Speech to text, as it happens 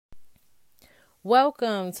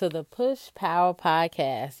Welcome to the Push Power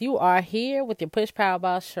Podcast. You are here with your Push Power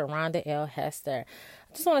boss, Sharonda L. Hester.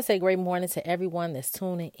 I just want to say great morning to everyone that's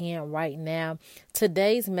tuning in right now.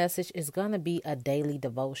 Today's message is going to be a daily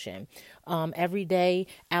devotion. Every day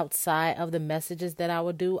outside of the messages that I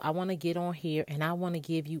will do, I want to get on here and I want to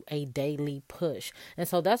give you a daily push. And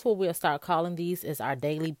so that's what we'll start calling these is our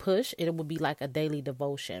daily push. It will be like a daily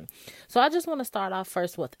devotion. So I just want to start off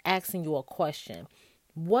first with asking you a question.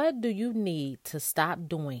 What do you need to stop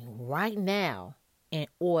doing right now in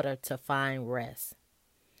order to find rest?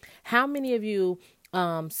 How many of you,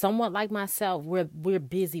 somewhat like myself, we're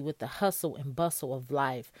busy with the hustle and bustle of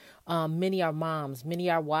life. Many are moms, many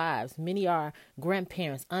are wives, many are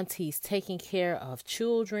grandparents, aunties, taking care of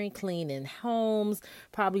children, cleaning homes,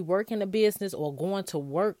 probably working a business or going to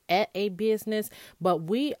work at a business. But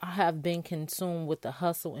we have been consumed with the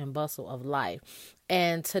hustle and bustle of life.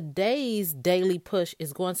 And today's daily push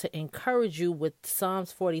is going to encourage you with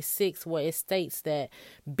Psalms 46, where it states that,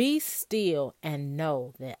 be still and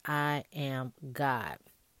know that I am God.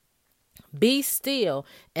 Be still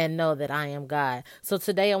and know that I am God. So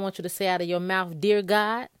today I want you to say out of your mouth, dear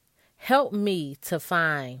God, help me to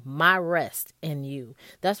find my rest in you.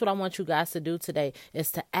 That's what I want you guys to do today,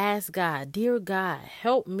 is to ask God, dear God,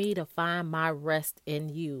 help me to find my rest in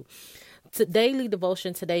you. Daily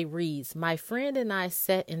devotion today reads, my friend and I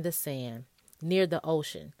sat in the sand near the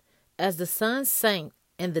ocean. As the sun sank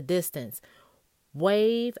in the distance,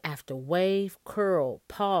 wave after wave curled,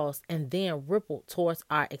 paused, and then rippled towards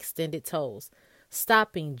our extended toes,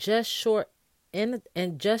 stopping just short in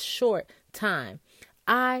just short time.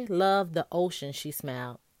 I love the ocean, she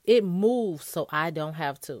smiled. It moves so I don't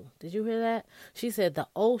have to. Did you hear that? She said the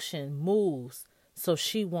ocean moves so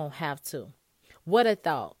she won't have to. What a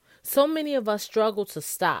thought. So many of us struggle to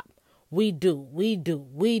stop. We do,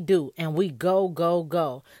 and we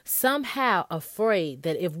go. Somehow afraid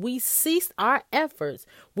that if we ceased our efforts,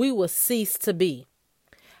 we will cease to be.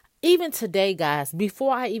 Even today, guys,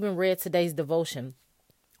 before I even read today's devotion,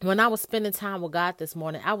 when I was spending time with God this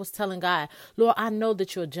morning, I was telling God, Lord, I know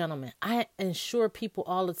that you're a gentleman. I ensure people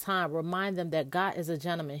all the time, remind them that God is a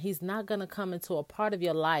gentleman. He's not going to come into a part of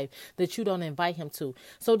your life that you don't invite him to.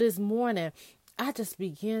 So this morning, I just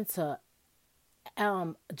began to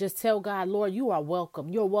just tell God, Lord, you are welcome.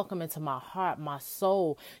 You're welcome into my heart, my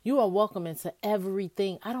soul. You are welcome into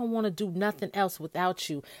everything. I don't want to do nothing else without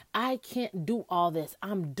you. I can't do all this.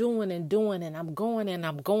 I'm doing and I'm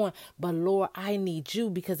going. But Lord, I need you,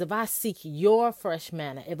 because if I seek your fresh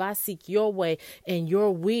manna, if I seek your way and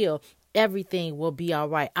your will, everything will be all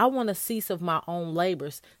right. I want to cease of my own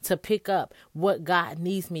labors to pick up what God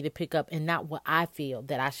needs me to pick up and not what I feel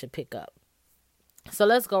that I should pick up. So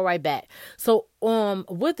let's go right back. So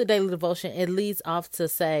with the daily devotion, it leads off to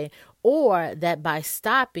say, or that by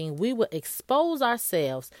stopping, we will expose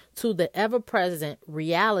ourselves to the ever-present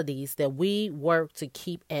realities that we work to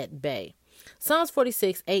keep at bay. Psalms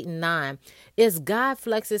 46, 8 and 9 is God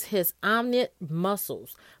flexes his omniscient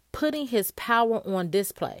muscles, putting his power on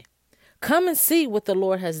display. Come and see what the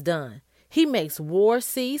Lord has done. He makes war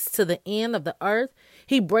cease to the end of the earth.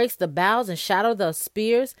 He breaks the bows and shatters the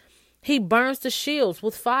spears. He burns the shields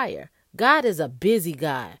with fire. God is a busy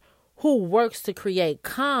God who works to create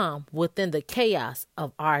calm within the chaos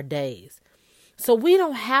of our days. So we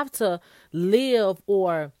don't have to live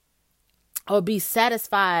or be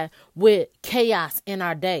satisfied with chaos in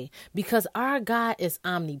our day, because our God is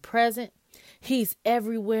omnipresent. He's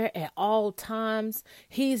everywhere at all times.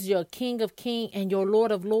 He's your King of Kings and your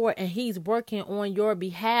Lord of Lords, and he's working on your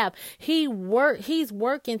behalf. He's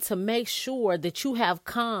working to make sure that you have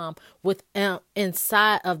calm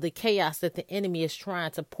inside of the chaos that the enemy is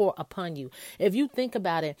trying to pour upon you. If you think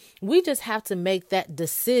about it, we just have to make that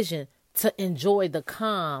decision to enjoy the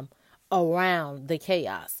calm around the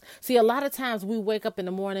chaos. See, a lot of times we wake up in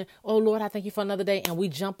the morning, oh Lord, I thank you for another day, and we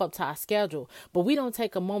jump up to our schedule, but we don't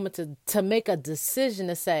take a moment to make a decision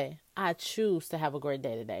to say, I choose to have a great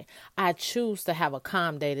day today. I choose to have a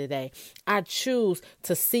calm day today. I choose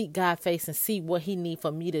to seek God's face and see what he needs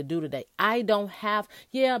for me to do today. I don't have,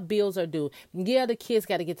 bills are due. Yeah, the kids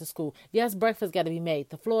got to get to school. Yes, breakfast got to be made.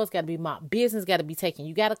 The floors got to be mopped. Business got to be taken.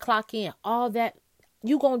 You got to clock in. All that.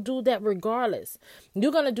 You're going to do that regardless.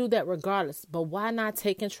 But why not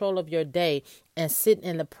take control of your day and sit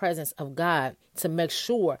in the presence of God to make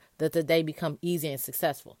sure that the day become easy and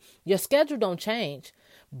successful? Your schedule don't change,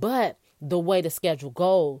 but the way the schedule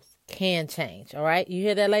goes can change. All right. You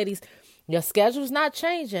hear that, ladies? Your schedule's not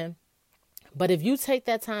changing. But if you take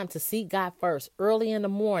that time to seek God first early in the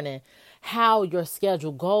morning, how your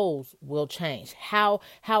schedule goals will change, how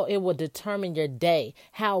it will determine your day,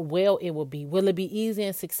 how well it will be. Will it be easy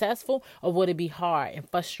and successful, or would it be hard and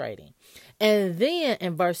frustrating? And then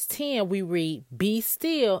in verse 10, we read, "Be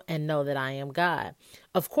still and know that I am God."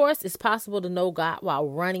 Of course, it's possible to know God while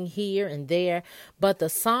running here and there, but the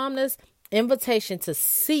psalmist's invitation to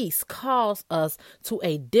cease calls us to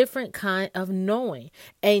a different kind of knowing,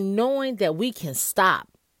 a knowing that we can stop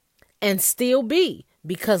and still be,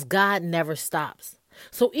 because God never stops.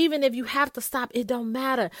 So even if you have to stop, it don't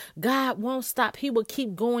matter. God won't stop. He will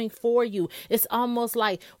keep going for you. It's almost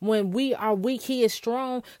like when we are weak, he is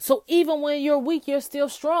strong. So even when you're weak, you're still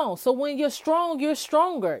strong. So when you're strong, you're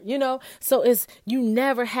stronger, So you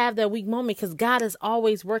never have that weak moment, because God is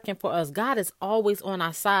always working for us. God is always on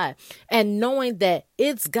our side. And knowing that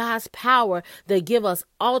it's God's power that give us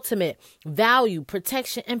ultimate value,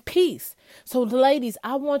 protection, and peace. So ladies,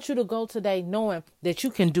 I want you to go today knowing that you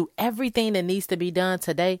can do everything that needs to be done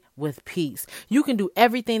today with peace. You can do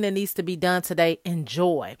everything that needs to be done today in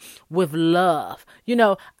joy, with love.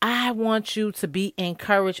 I want you to be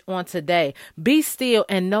encouraged on today. Be still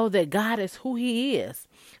and know that God is who he is.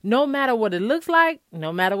 No matter what it looks like,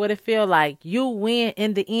 no matter what it feels like, you win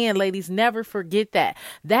in the end, ladies. Never forget that.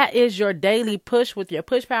 That is your daily push with your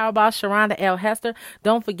Push Power Boss, Sharonda L. Hester.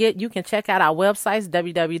 Don't forget, you can check out our websites,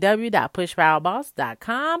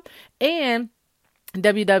 www.pushpowerboss.com and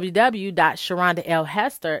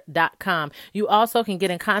www.SharondaLHester.com. You also can get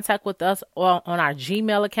in contact with us on our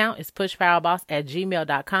Gmail account. It's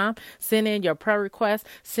pushpowerboss@gmail.com. Send in your prayer requests.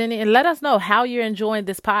 Send in and let us know how you're enjoying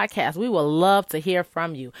this podcast. We would love to hear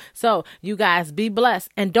from you. So you guys be blessed.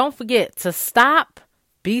 And don't forget to stop,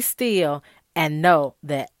 be still, and know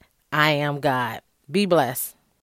that I am God. Be blessed.